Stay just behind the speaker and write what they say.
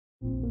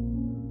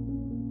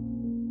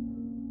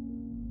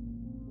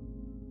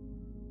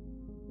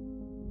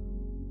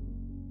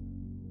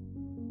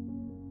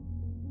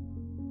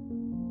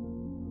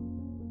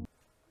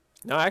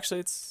No, actually,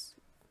 it's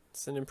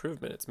an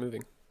improvement. It's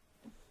moving.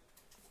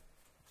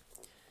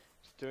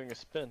 It's doing a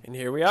spin. And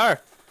here we are.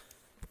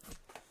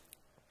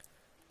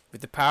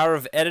 With the power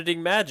of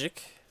editing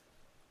magic.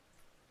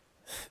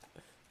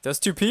 Those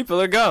two people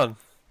are gone.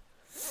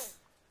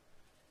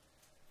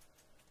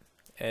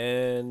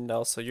 And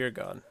also you're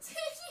gone.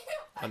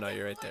 Oh no,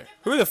 you're right there.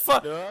 Who the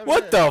fuck? No,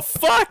 What the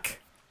fuck?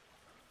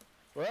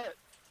 What?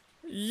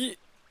 You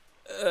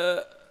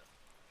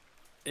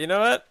know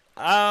what?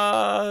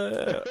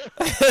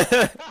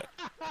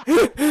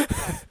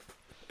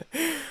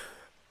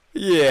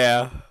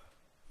 Yeah.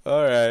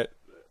 Alright.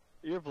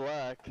 You're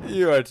black.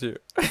 You are too.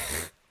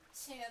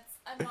 Chance,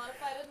 I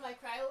modified my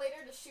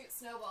cryolator to shoot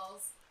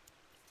snowballs.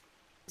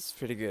 It's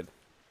pretty good.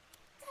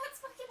 That's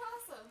fucking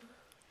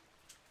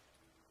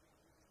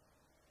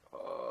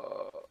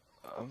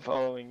awesome. I'm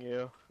following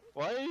you.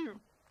 Why are you?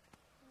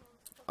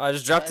 I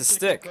just dropped the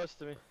stick. Close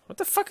to me? What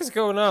the fuck is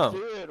going on?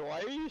 Dude,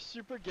 why are you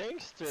super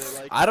gangster?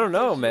 Like, I don't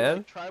know, you man.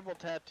 like, tribal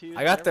tattoos.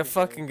 I got and the everything.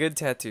 fucking good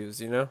tattoos,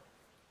 you know?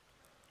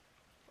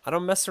 I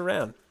don't mess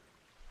around.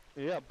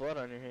 You got blood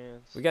on your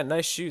hands. We got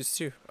nice shoes,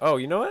 too. Oh,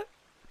 you know what?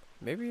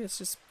 Maybe it's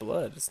just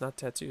blood. It's not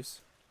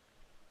tattoos.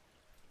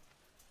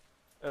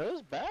 Are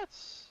those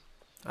bats?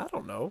 I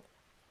don't know.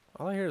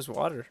 All I hear is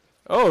water.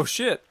 Oh,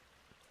 shit.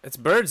 It's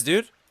birds,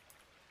 dude.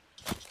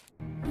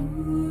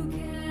 Who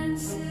can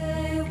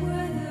say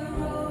where the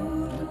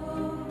road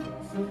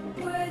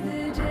goes, where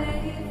the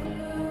day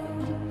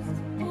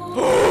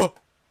flows?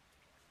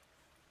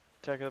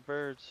 Attack of the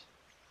birds.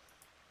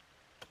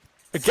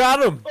 I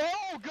got him!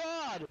 Oh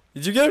God!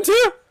 Did you get him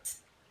too?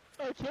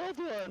 I killed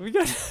one.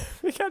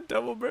 We got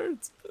double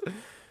birds.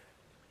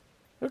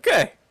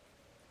 Okay.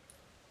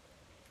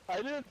 I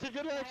didn't think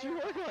it'd actually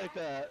work like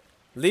that.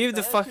 Leave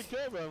the I fuck. actually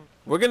killed him.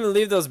 We're gonna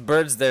leave those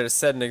birds there to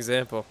set an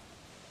example.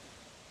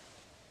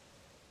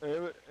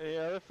 Any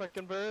other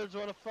fucking birds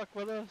want to fuck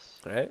with us?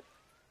 Right?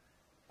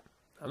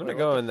 I'm gonna Wait,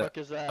 go what in the the. fuck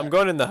is that? I'm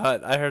going in the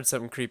hut. I heard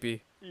something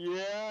creepy.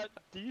 Yeah,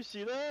 do you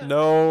see that?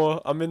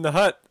 No, I'm in the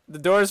hut. The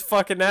door's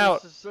fucking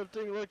out. There's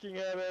something looking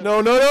at us.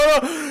 No, no, no,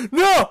 no,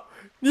 no!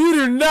 You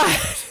do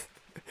not.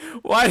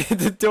 Why did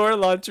the door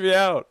launch me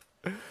out?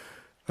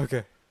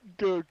 Okay.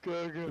 Go,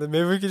 go, go. Then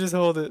maybe we could just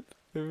hold it.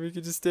 Maybe we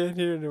could just stand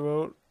here and it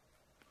won't.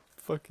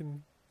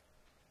 Fucking.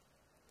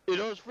 You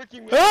know what's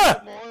freaking me Ah!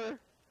 out even more?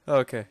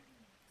 Okay.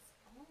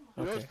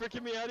 You know what's Okay.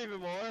 freaking me out even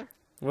more?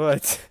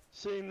 What?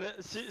 Seeing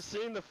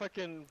the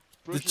fucking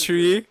The bushes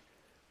tree?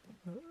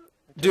 move.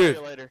 Dude. Turn on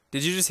your lighter.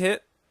 Did you just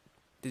hit?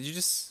 Did you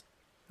just?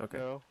 Okay.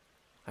 No.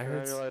 I Turn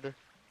heard. on your lighter.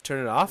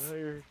 Turn it off.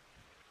 Turn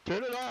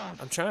it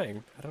off. I'm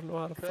trying. I don't know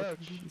how to fucking Crouch.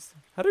 do these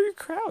things. How do you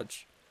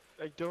crouch?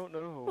 I don't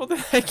know. Well,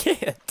 then I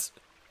can't.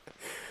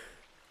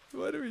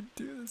 Why do we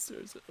do this to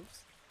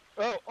ourselves?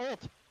 Oh,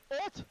 alt.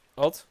 Alt.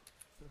 Alt?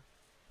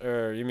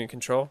 Or you mean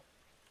control?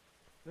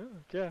 No,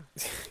 yeah.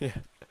 Yeah.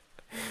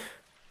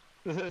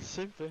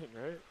 Same thing,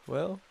 right?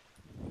 Well,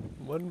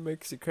 one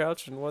makes you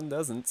crouch and one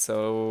doesn't,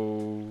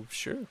 so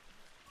sure.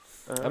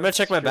 I'm gonna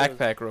check my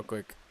backpack real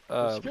quick.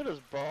 As good as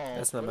balls.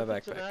 that's not What my if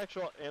it's an backpack.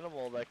 actual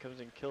animal that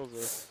comes and kills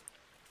us.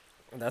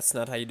 That's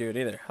not how you do it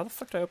either. How the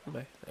fuck do I open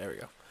my... There we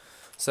go.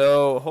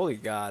 So, holy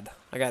god.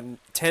 I got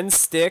 10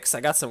 sticks,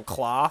 I got some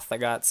cloth, I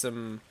got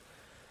some...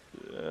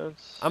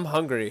 Chance. I'm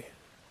hungry.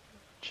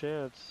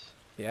 Chance.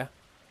 Yeah?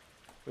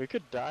 We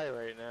could die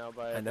right now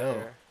by a I know.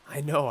 bear.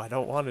 I know, I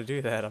don't want to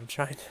do that. I'm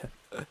trying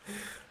to...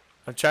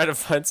 I'm trying to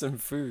find some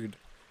food.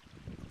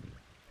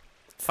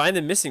 Find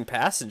the missing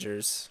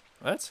passengers.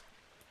 What?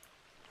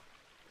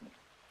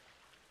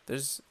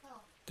 There's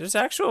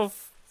actual...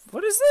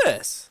 What is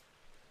this?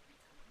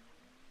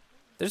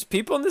 There's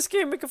people in this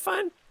game we can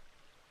find?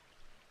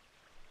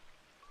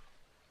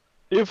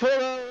 You put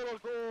a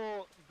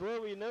little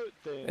glowy note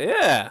thing.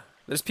 Yeah.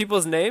 There's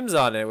people's names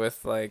on it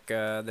with, like,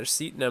 their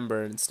seat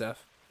number and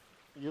stuff.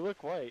 You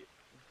look white.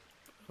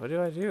 What do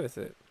I do with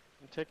it?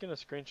 I'm taking a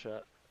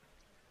screenshot.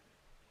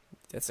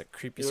 That's a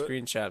creepy Do it.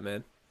 screenshot,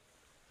 man.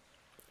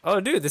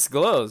 Oh, dude, this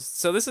glows.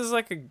 So this is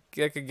like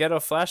a ghetto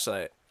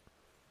flashlight.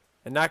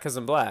 And not because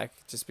I'm black,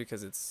 just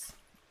because it's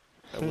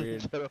a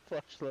weird... Get a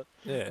flashlight.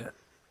 Yeah.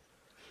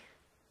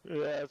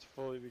 Yeah, it's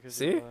fully because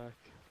See? you're black.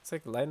 It's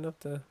like lighting up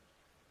the...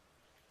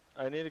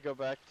 I need to go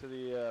back to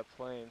the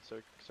plane so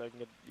I can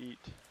get to eat.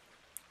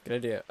 Good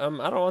idea. I don't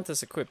want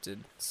this equipped,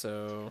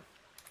 so...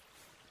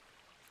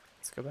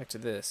 Let's go back to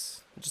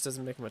this. It just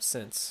doesn't make much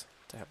sense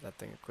to have that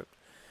thing equipped.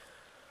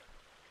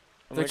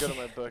 I'm gonna go to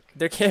my book.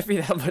 There can't be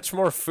that much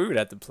more food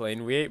at the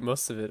plane. We ate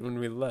most of it when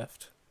we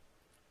left.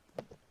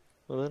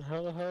 Well then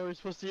how the hell are we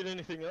supposed to eat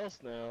anything else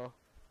now?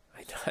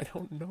 I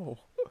don't know.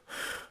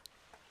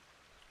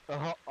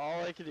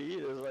 All I can eat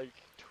is like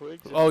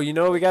twigs. Oh, you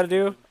know what we gotta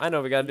do? and I know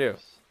what we gotta do.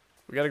 leaves.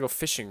 We gotta go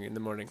fishing in the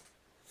morning.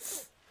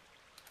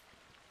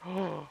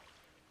 Oh,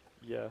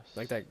 yes.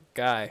 Like that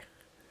guy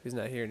who's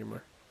not here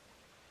anymore.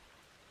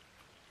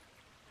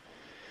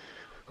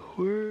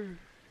 Where?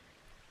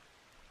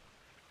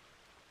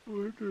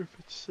 Wonder if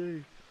it's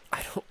safe.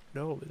 I don't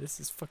know, but this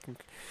is fucking...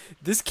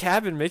 This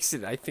cabin makes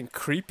it, I think,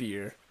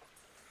 creepier.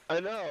 I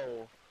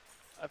know.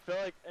 I feel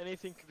like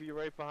anything could be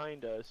right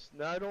behind us.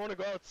 Now I don't want to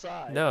go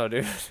outside. No,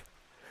 dude.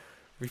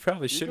 We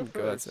probably You go shouldn't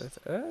go first.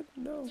 outside.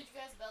 No. Did you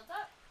guys build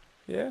that?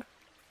 Yeah.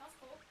 That's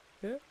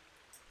cool.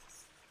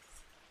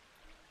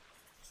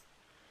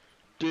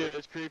 Dude,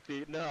 it's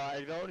creepy. No,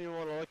 I don't even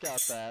want to look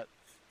out that.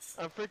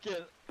 I'm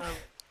freaking.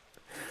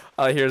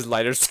 Oh, here's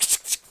lighters.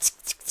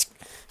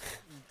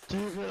 Keep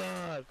it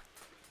on.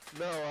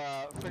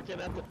 No,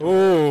 freaking at the.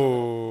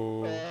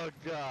 Oh. Oh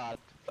God.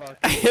 Fuck.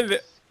 And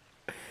this.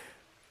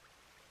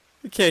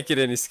 You can't get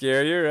any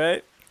scarier,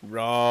 right?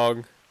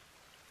 Wrong.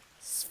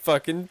 It's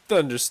fucking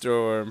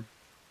thunderstorm.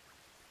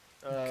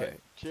 Okay.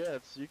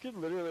 Chance, you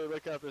can literally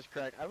look out this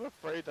crack. I'm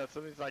afraid that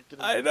something's like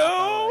gonna. I jump out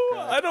know. of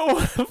that I crack. don't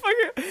want to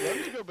fucking. Let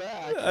me go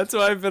back. That's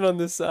why I've been on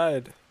this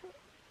side.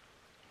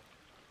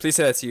 Please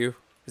say that's you.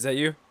 Is that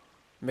you?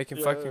 Making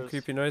Yeah, it fucking is.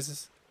 creepy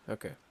noises?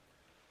 Okay.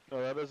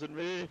 No, that isn't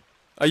me.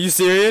 Are you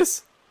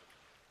serious?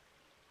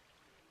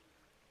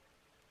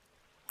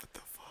 What the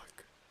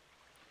fuck?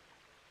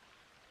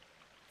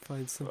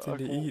 Find something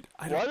to eat.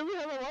 I Why don't. do we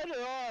have a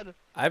lighter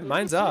on?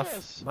 Mine's Look at off.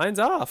 this. Mine's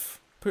off.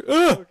 Ugh!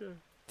 Okay.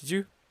 Did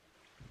you?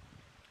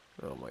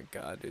 Oh my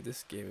god, dude,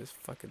 this game is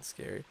fucking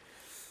scary.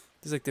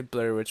 This is like the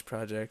Blair Witch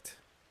Project.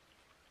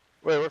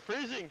 Wait, we're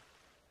freezing.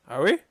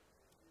 Are we?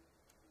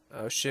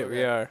 Oh shit, we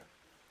Okay. are.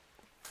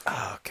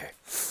 Ah, okay.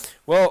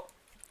 Well,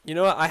 you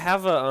know what? I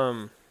have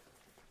I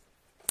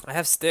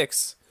have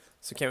sticks.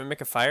 So can't we make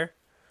a fire?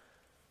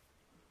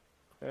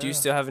 Do you Yeah.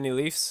 still have any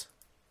leaves?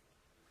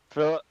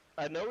 Phil,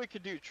 I know we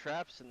could do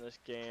traps in this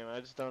game.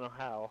 I just don't know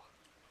how.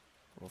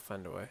 We'll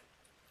find a way.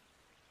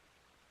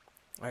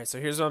 Alright, so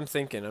here's what I'm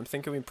thinking. I'm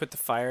thinking we put the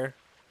fire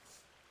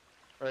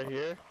Right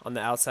here. on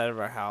the outside of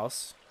our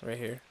house, right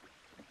here.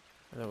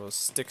 And then we'll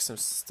stick some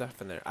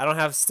stuff in there. I don't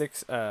have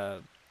sticks,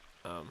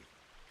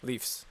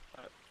 leaves.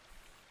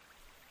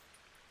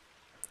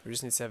 We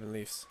just need 7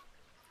 leaves.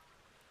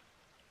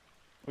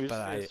 We just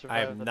But need to I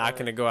survive am the not night.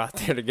 gonna go out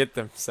there to get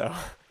them, so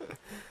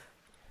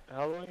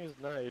How long is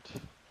night?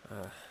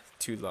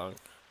 too long.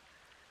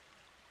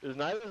 Is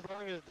night as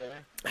long as day?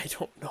 I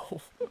don't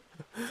know.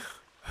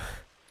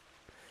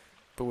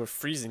 But we're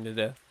freezing to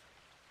death.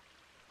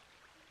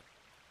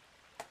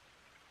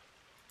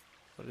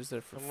 What is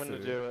there for I'm food? gonna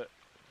do it.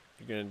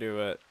 You're gonna do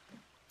it.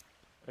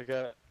 I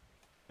got.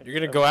 You're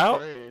gonna I'm go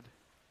out? afraid.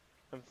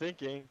 I'm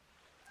thinking.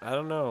 I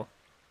don't know.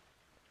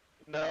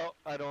 No,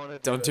 I don't want to.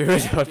 Don't do do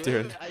it, God don't do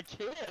damn it. I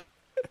can't.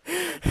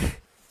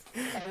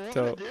 I want to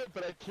Don't. do it,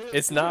 but I can't.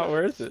 It's do not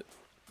worth it.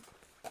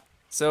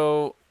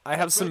 So I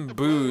have It's some like the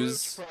Blair Witch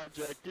booze.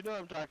 Project. You know what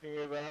I'm talking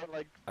about?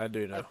 Like, I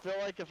do I know. feel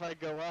like if I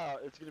go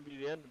out, it's gonna be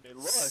the end of me.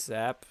 Look.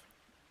 Sap.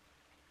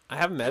 I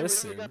have We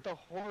medicine. got the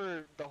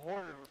horror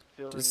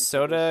feeling. Does to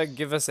soda this.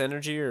 give us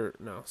energy or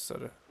no?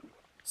 Soda.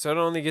 Soda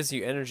only gives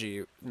you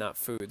energy, not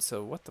food.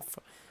 So what the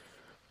fuck?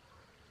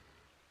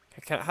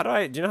 How do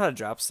I? Do you know how to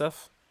drop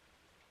stuff?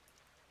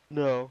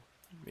 No.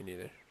 Me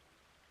neither.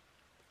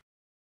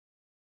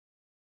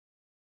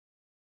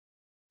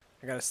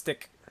 I got a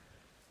stick.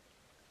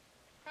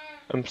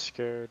 I'm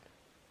scared.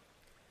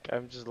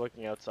 I'm just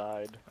looking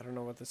outside. I don't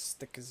know what this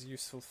stick is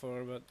useful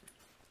for, but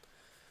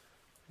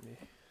me.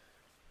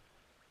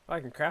 Oh, I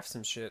can craft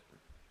some shit.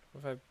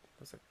 What if I?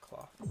 What's a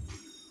cloth?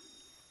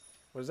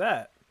 What's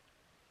that?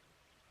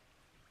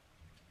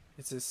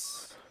 It's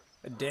this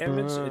a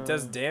damage. It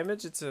does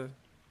damage. It's a.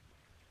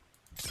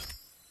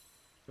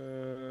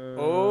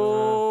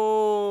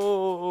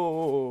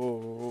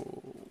 Oh.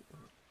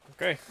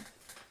 Okay.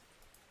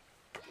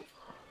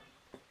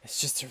 It's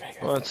just a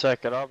regular. One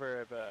second, I'll be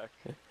right back.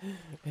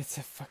 It's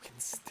a fucking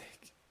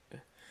stick.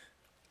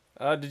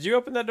 Did you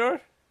open that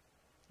door?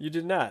 You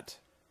did not.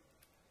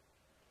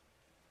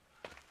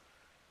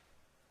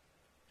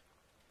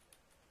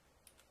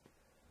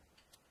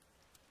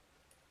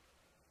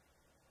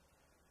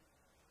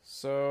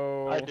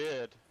 So. I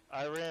did.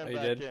 I ran you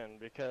back did? in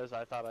because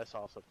I thought I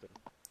saw something.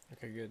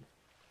 Okay, good.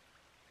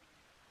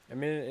 I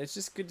mean, it's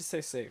just good to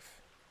stay safe.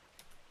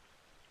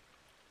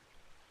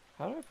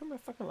 How do I put my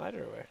fucking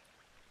lighter away?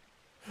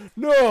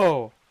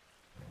 No!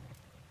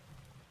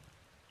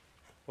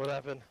 What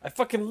happened? I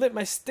fucking lit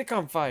my stick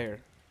on fire.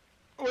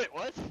 Wait,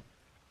 what?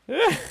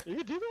 Yeah, You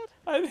can do that?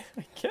 I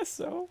guess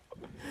so.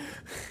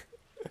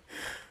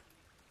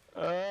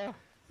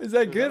 Is Is that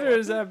that good or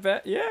is lucky? that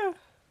bad? Yeah.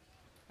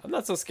 I'm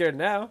not so scared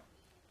now.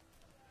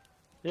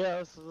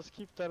 Yeah, let's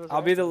keep that as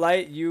I'll be the option.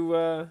 light.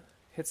 You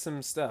hit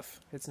some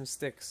stuff. Hit some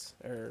sticks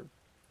or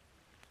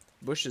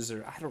bushes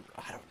or I don't.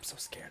 I'm so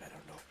scared. I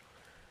don't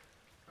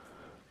know.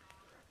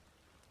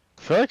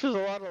 I feel like there's a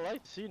lot of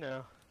light to see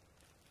now.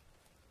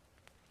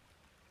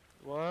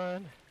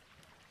 1,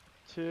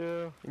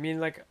 2, I mean,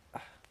 like,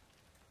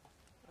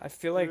 I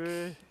feel like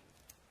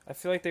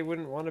 3. they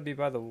wouldn't want to be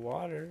by the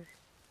water.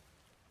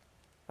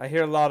 I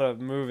hear a lot of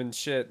moving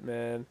shit,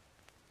 man.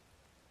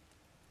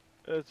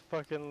 It's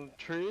fucking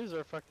trees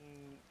or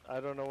fucking.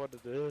 I don't know what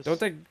it is. Don't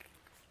they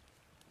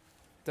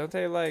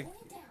like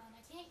Pull it down.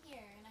 I can't hear,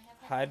 and I have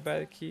my hide by the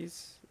headphones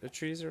keys, the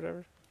trees or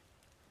whatever?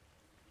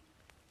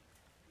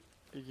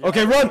 Yeah,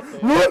 Okay, I run,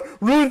 think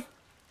they- run.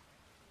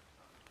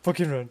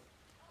 Fucking run.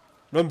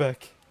 Run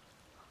back.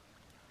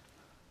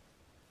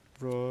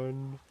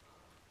 Run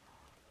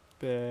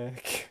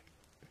back.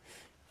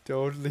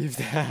 Don't leave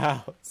the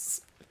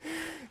house.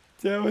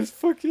 That was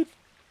fucking...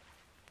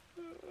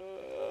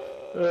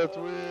 That's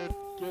weird.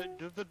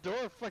 Get the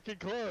door fucking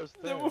closed.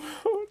 That There.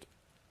 won't.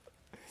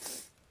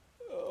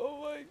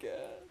 Oh my god.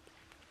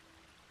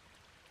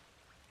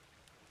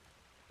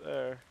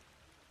 There.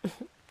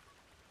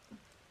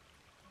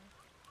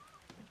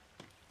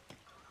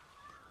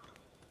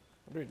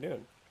 What are we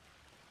doing?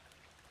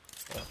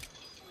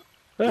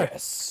 There.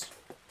 Yes.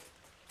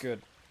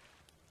 Good.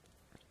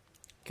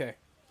 Okay.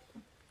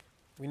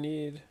 We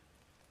need...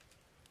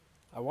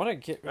 I want to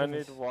get rid I of need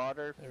this-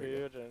 water, There we go.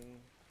 food, and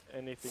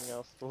anything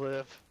else to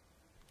live.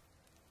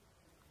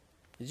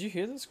 Did you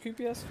hear those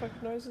creepy ass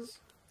fucking noises?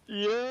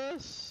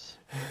 Yes!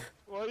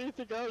 Why do you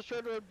think I was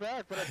trying to run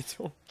back, but I I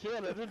don't...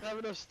 can't? I didn't have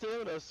enough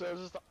stamina, so it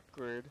was just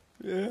awkward.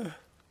 Yeah.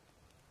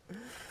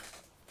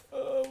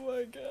 Oh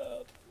my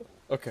god.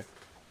 Okay.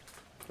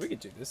 We could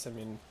do this, I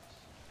mean...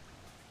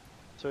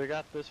 So we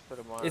got this for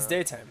tomorrow. It's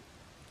daytime.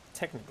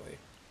 Technically.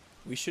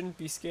 We shouldn't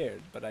be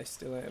scared, but I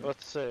still am.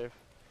 Let's save.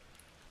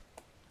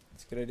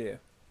 It's a good idea.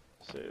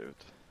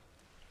 Saved.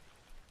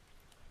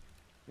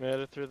 Made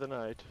it through the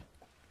night.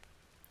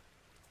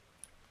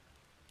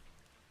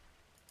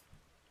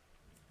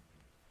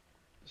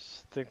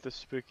 Think the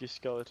spooky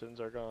skeletons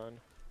are gone.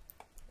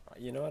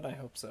 You know what? I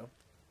hope so.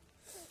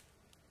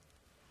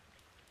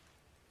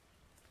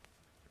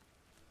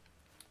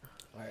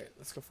 Alright,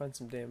 let's go find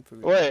some damn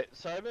food. Wait,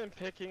 so I've been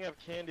picking up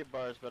candy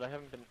bars, but I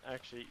haven't been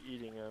actually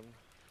eating them.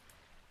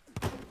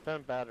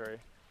 Found battery.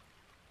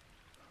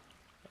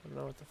 I don't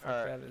know what the fuck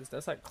Alright. that is.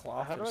 That's like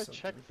cloth How do or I something.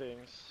 check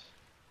things?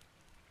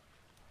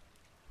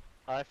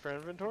 I for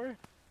inventory?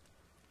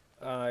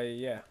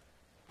 Yeah.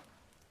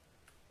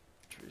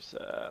 Tree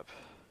sap.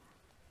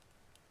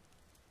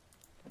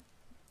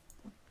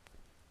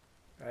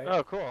 Right?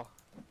 Oh, cool.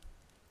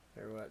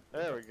 Or what?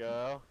 There we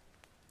go.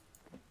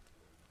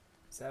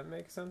 Does that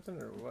make something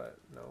or what?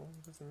 No,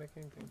 it doesn't make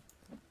anything.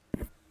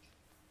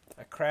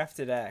 A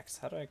crafted axe.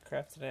 How do I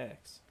craft an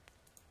axe?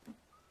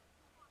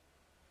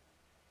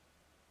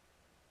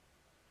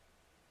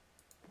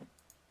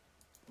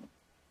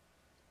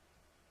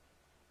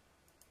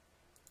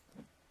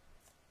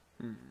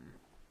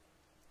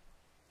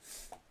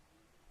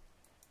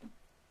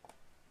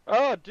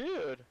 Oh,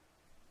 dude!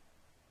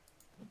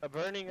 A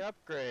burning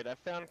upgrade. I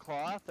found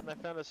cloth and I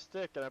found a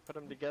stick and I put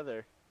them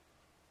together.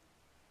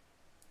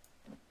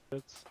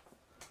 It's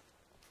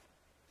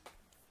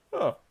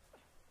Oh.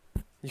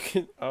 You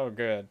can... Oh,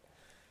 good.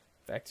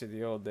 Back to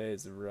the old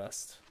days of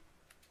Rust.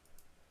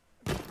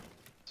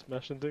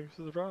 smashing things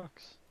with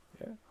rocks.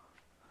 Yeah.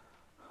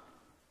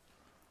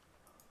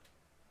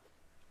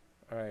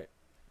 Alright.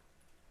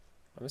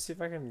 Let me see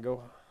if I can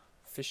go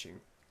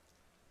fishing.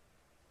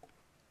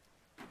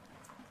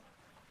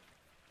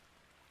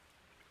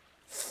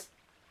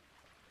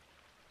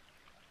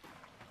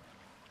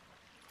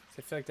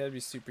 I feel like that'd be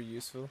super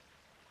useful.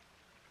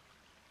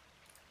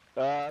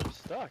 I'm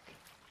stuck.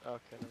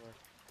 Okay, never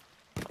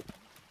mind.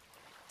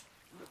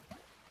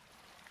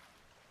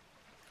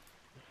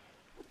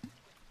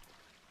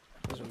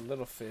 Those are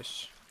little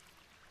fish.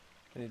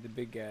 I need the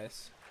big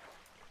guys.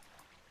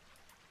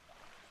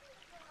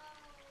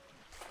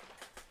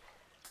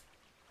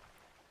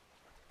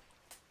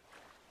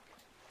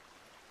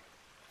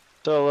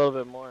 Still a little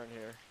bit more in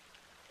here.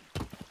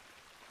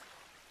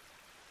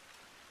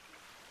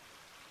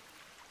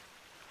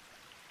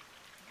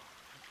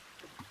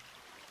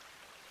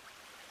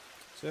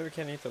 So we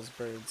can't eat those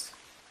birds.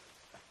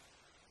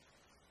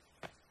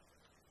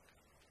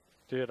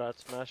 Dude, I'd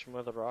smash him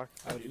with a rock.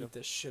 I would Eat 'em. eat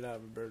the shit out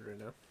of a bird right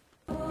now.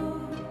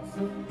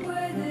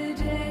 Where the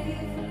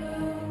day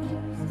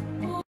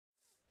flows.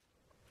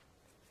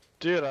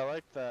 Dude, I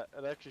like that.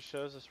 It actually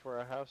shows us where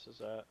our house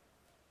is at.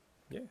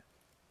 Yeah.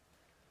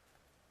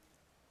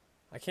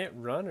 I can't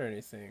run or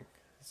anything.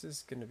 This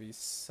is gonna be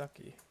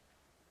sucky.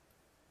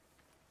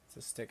 It's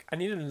a stick. I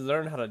need to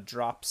learn how to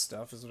drop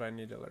stuff is what I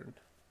need to learn.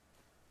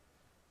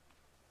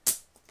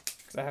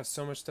 Because I have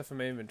so much stuff in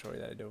my inventory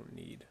that I don't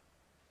need.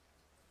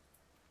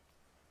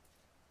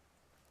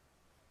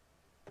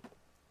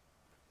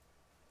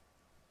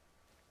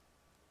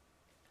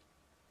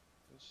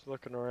 Just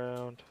looking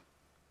around.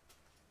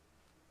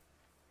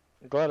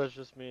 I'm glad it's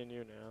just me and you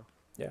now.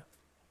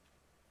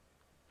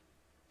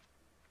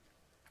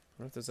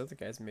 I wonder if those other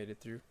guys made it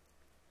through.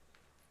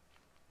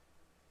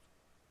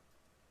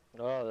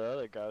 Oh, the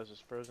other guy was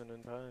just frozen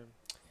in time.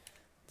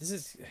 This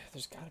is...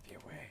 There's gotta be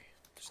a way.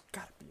 There's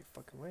gotta be a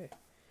fucking way.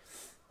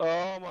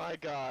 Oh my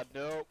god,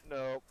 nope,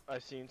 nope. I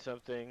seen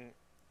something.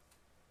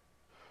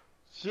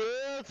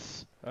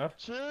 Shit! Huh?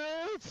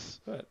 Shit!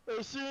 What?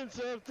 I seen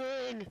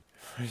something!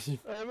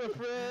 I'm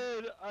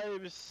afraid. I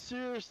am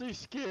seriously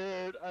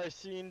scared. I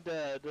seen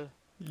dead.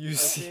 You I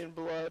see... seen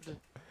blood.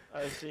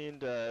 I seen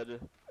dead.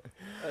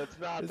 It's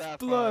not There's that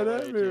blood far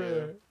away,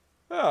 everywhere. too.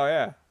 Oh,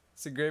 yeah.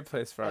 It's a great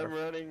place for I'm our...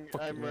 running,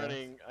 fucking I'm ass.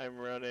 running, I'm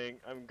running,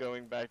 I'm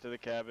going back to the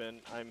cabin,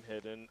 I'm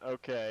hidden.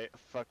 Okay,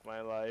 fuck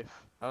my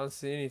life. I don't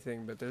see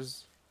anything, but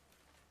there's...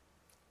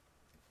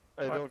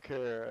 I What? don't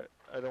care.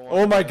 I don't want.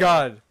 Oh my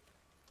god!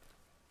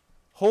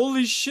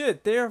 Holy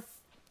shit! They are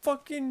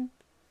fucking.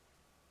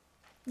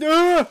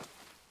 Ah!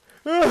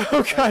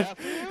 Oh god!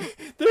 After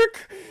you?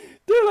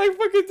 They're like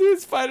fucking doing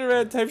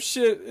Spider-Man type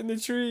shit in the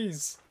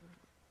trees.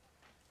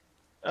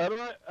 How do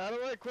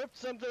I equip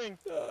something?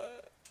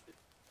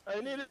 I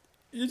need it.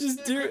 You just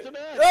Yeah, do equip it. an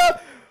axe.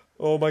 Ah!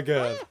 Oh my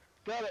god! Ah!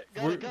 Got it.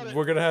 Got it.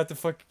 We're gonna have to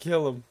fucking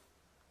kill him.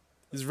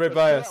 He's right Let's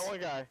by kill us. That one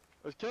guy.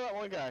 Let's kill that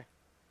one guy.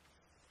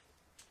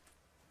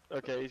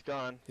 Okay, he's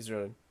gone. He's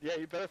running. Yeah,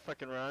 you better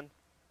fucking run.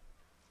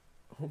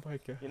 Oh my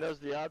god! He knows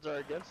the odds are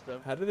against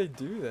him. How do they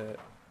do that?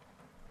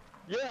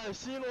 Yeah, I've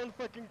seen one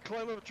fucking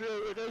climb up a tree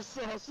and I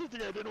saw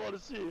something I didn't want to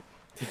see.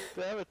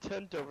 They have a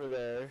tent over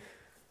there.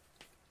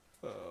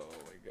 Oh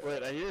my god!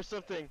 Wait, I hear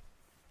something.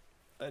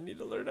 I need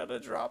to learn how to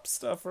drop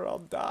stuff or I'll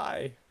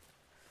die.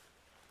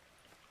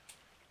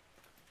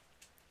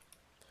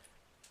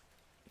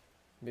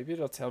 Maybe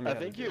it'll tell me. I how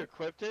think to you do it.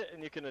 equipped it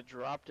and you can have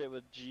dropped it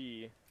with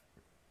G.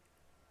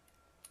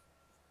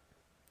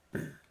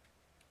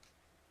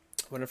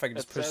 Wonder if I can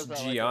just It push says that,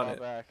 G like, a on while it.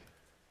 back.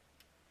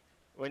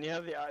 When you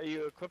have the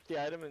you equip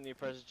the item and you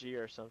press G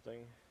or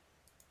something.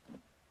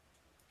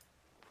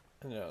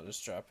 And then I'll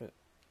just drop it.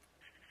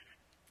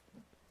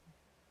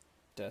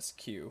 Desk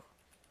Q.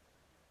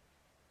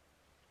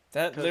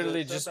 That 'Cause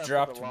literally it said just that for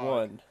dropped the log.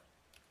 one.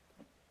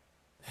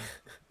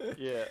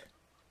 Yeah.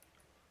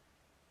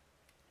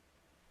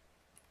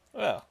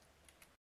 Well,